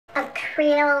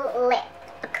Acrylip.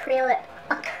 Acrylip.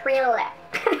 Acrylip.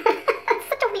 That's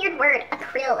such a weird word.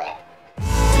 Acrylip.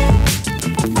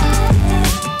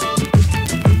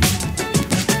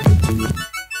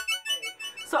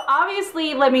 So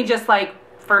obviously, let me just like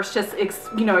first just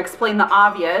explain the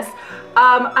obvious.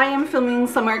 I am filming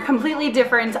somewhere completely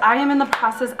different. I am in the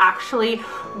process actually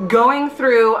going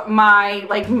through my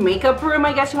like makeup room,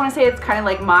 I guess you want to say. It's kind of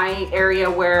like my area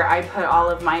where I put all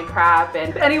of my crap.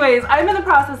 And anyways, I'm in the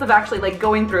process of actually like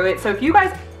going through it. So if you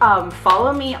guys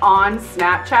follow me on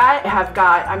Snapchat,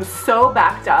 I'm so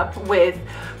backed up with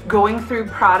going through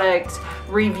product,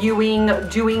 reviewing,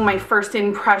 doing my first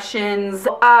impressions.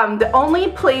 The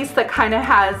only place that kind of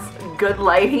has good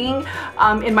lighting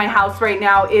in my house right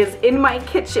now is in my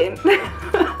kitchen.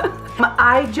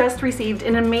 I just received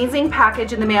an amazing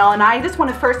package in the mail, and I just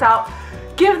want to first out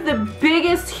give the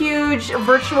biggest huge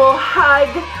virtual hug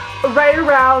right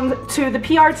around to the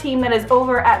PR team that is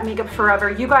over at Makeup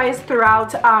Forever. You guys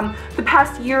throughout the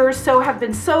past year or so have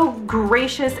been so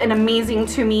gracious and amazing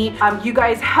to me. You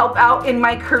guys help out in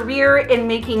my career in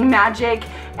making magic,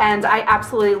 and I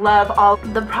absolutely love all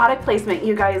the product placement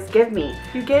you guys give me.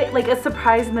 You get like a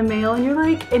surprise in the mail and you're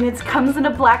like, and it comes in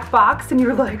a black box and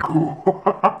you're like, I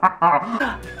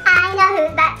know who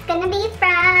that's gonna be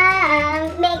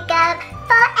from. Makeup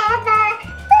Forever.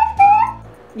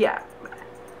 Yeah.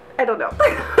 I don't know.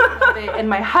 And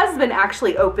my husband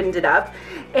actually opened it up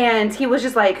and he was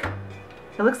just like,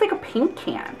 it looks like a paint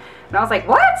can. And I was like,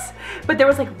 what? But there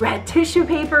was like red tissue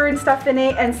paper and stuff in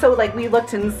it. And so like we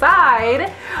looked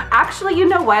inside. Actually, you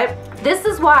know what? This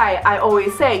is why I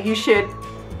always say you should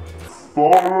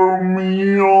follow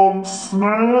me on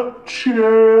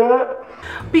Snapchat.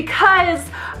 Because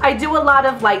I do a lot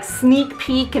of like sneak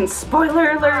peek and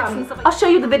spoiler alerts and stuff like that. I'll show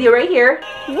you the video right here.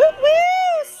 Woo woo!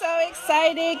 So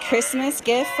excited! Christmas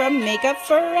gift from Makeup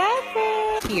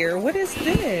Forever. Here, what is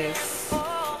this?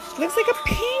 Looks like a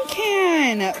paint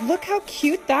can. Look how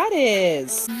cute that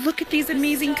is. Look at these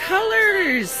amazing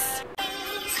colors.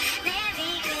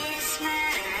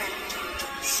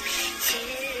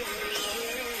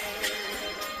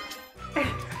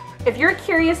 If you're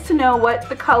curious to know what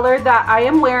the color that I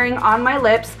am wearing on my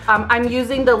lips, I'm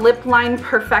using the Lip Line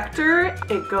Perfector.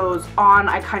 It goes on,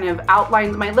 I kind of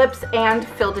outlined my lips and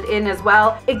filled it in as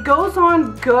well. It goes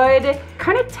on good,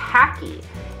 kind of tacky.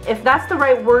 If that's the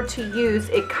right word to use,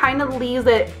 it kind of leaves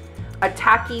it a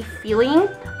tacky feeling.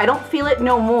 I don't feel it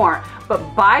no more,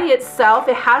 but by itself,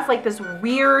 it has like this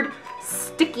weird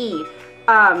sticky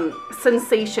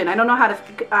sensation. I don't know how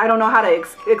to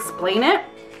explain it.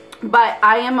 But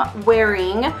I am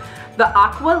wearing the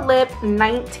AQUA Lip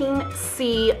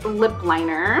 19C lip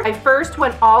liner. I first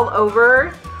went all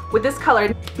over with this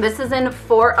color. This is in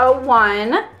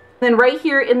 401. Then right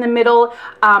here in the middle,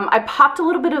 I popped a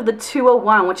little bit of the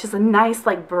 201, which is a nice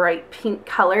like bright pink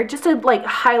color, just to like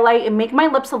highlight and make my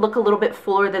lips look a little bit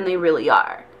fuller than they really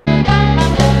are.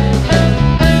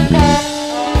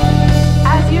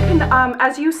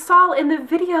 As you saw in the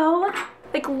video,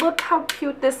 like, look how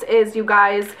cute this is, you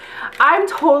guys. I'm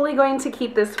totally going to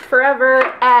keep this forever.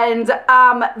 And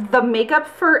the Makeup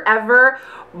Forever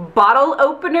bottle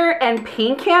opener and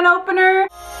paint can opener.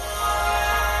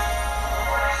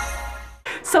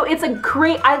 So it's a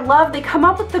great, they come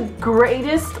up with the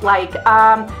greatest, like,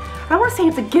 I don't want to say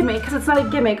it's a gimmick because it's not a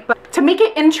gimmick, but to make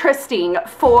it interesting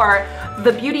for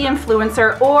the beauty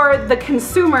influencer or the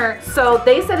consumer. So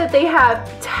they said that they have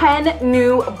 10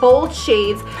 new bold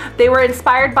shades. They were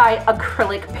inspired by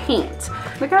acrylic paint.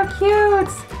 Look how cute.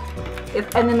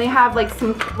 And then they have like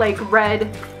some like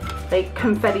red, like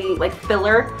confetti, like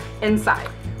filler inside.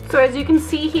 So as you can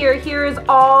see here, here is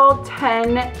all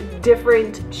 10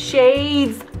 different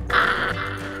shades.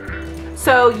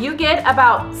 So you get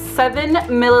about 7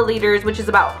 milliliters, which is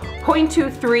about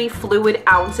 0.23 fluid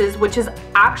ounces, which is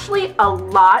actually a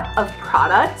lot of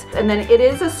product. And then it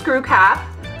is a screw cap.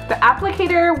 The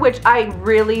applicator, which I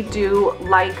really do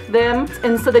like them.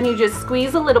 And so then you just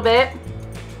squeeze a little bit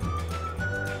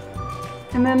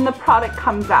and then the product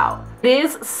comes out. It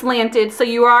is slanted, so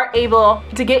you are able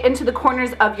to get into the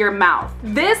corners of your mouth.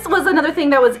 This was another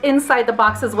thing that was inside the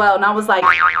box as well, and I was like,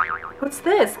 what's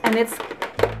this? And it's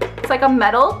like a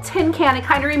metal tin can. It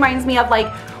kind of reminds me of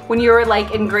like when you were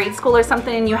like in grade school or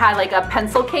something and you had like a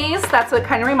pencil case. That's what it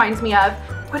kind of reminds me of.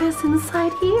 What is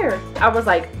inside here? I was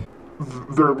like,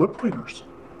 they're lip liners.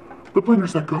 Lip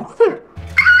liners that go with it.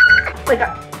 Like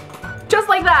just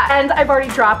like that. And I've already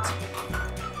dropped.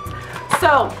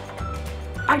 So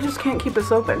I just can't keep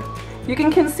this open. You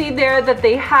can see there that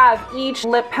they have each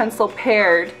lip pencil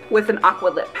paired with an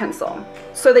AQUA Lip pencil.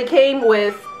 So they came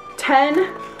with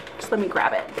 10, just let me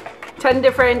grab it, 10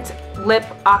 different lip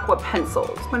aqua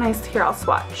pencils. When I here, I'll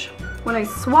swatch. When I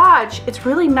swatch, it's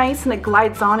really nice and it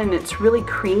glides on and it's really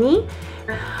creamy.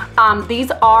 These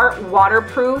are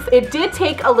waterproof. It did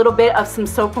take a little bit of some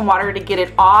soap and water to get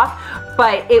it off,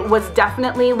 but it was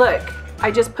definitely, look,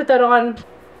 I just put that on,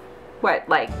 what,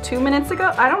 like 2 minutes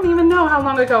ago? I don't even know how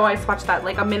long ago I swatched that,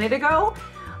 like a minute ago.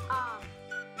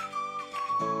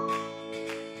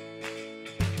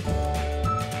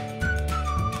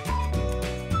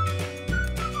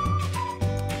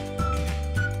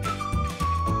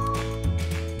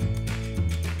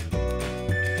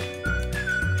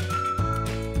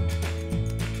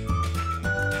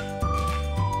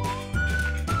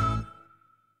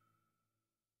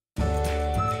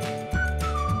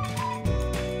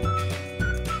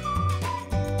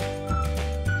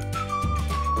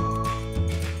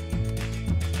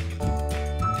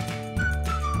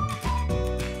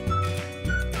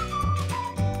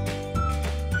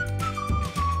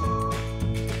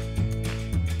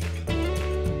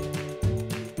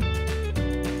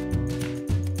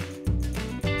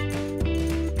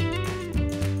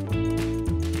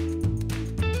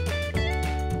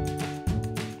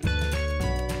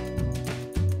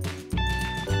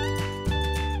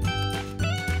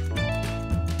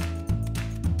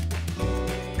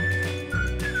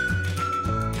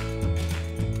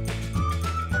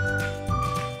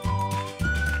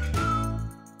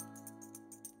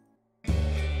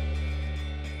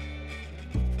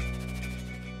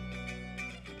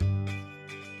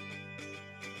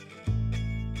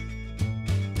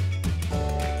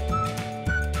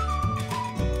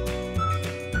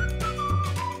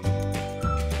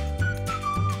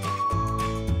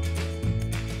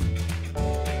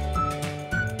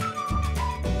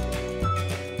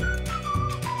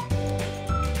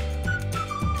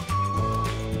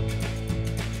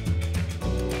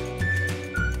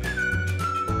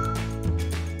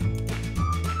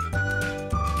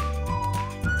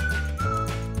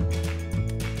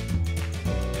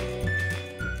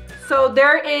 So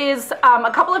there is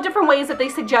a couple of different ways that they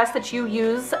suggest that you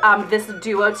use this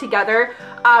duo together.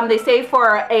 They say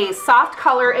for a soft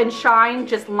color and shine,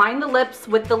 just line the lips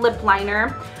with the lip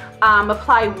liner.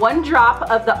 Apply 1 drop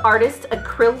of the Artist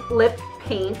Acrylip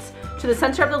paint to the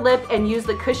center of the lip and use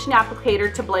the cushion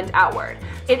applicator to blend outward.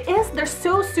 They're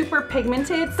so super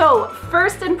pigmented. So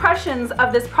first impressions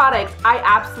of this product, I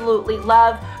absolutely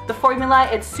love the formula.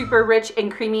 It's super rich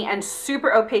and creamy and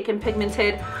super opaque and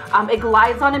pigmented. It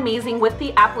glides on amazing with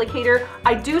the applicator.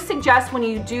 I do suggest when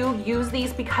you do use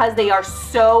these, because they are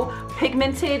so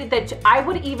pigmented, that I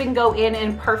would even go in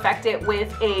and perfect it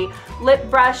with a lip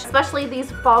brush, especially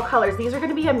these fall colors. These are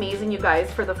gonna be amazing, you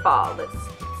guys, for the fall. Let's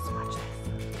swatch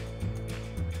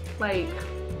this. Like,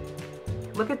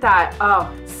 look at that.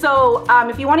 Oh, so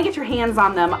if you want to get your hands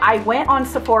on them, I went on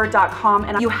Sephora.com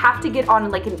and you have to get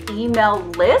on like an email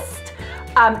list,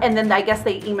 and then I guess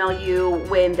they email you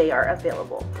when they are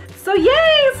available. So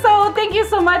yay! So thank you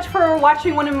so much for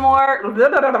watching one of more.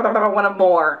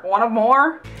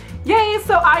 Yay!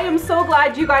 So I am so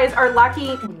glad you guys are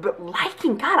liking.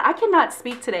 God, I cannot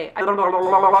speak today. I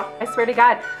swear to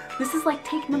God, this is like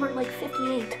take number like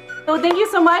 58. So thank you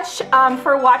so much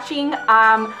for watching.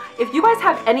 If you guys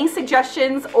have any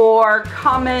suggestions or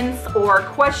comments or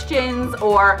questions,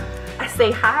 or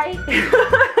say hi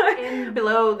in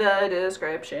below the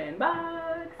description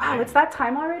box. Wow, it's that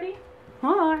time already?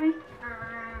 Hi.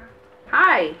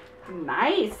 Hi.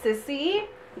 Nice, sissy.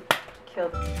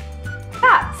 Killed.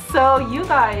 Yeah, so you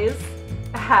guys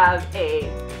have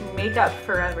a makeup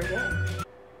forever day.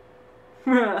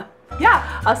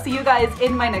 Yeah, I'll see you guys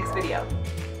in my next video.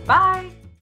 Bye.